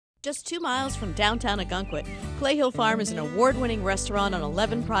Just 2 miles from downtown Ogunquit, Clay Hill Farm is an award-winning restaurant on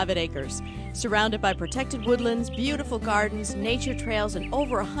 11 private acres. Surrounded by protected woodlands, beautiful gardens, nature trails, and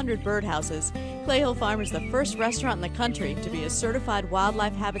over 100 birdhouses, Clay Hill Farm is the first restaurant in the country to be a certified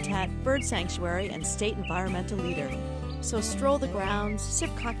wildlife habitat, bird sanctuary, and state environmental leader. So stroll the grounds,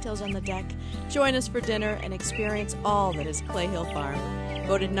 sip cocktails on the deck, join us for dinner, and experience all that is Clay Hill Farm.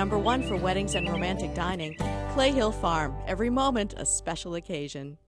 Voted #1 for weddings and romantic dining, Clay Hill Farm, every moment a special occasion.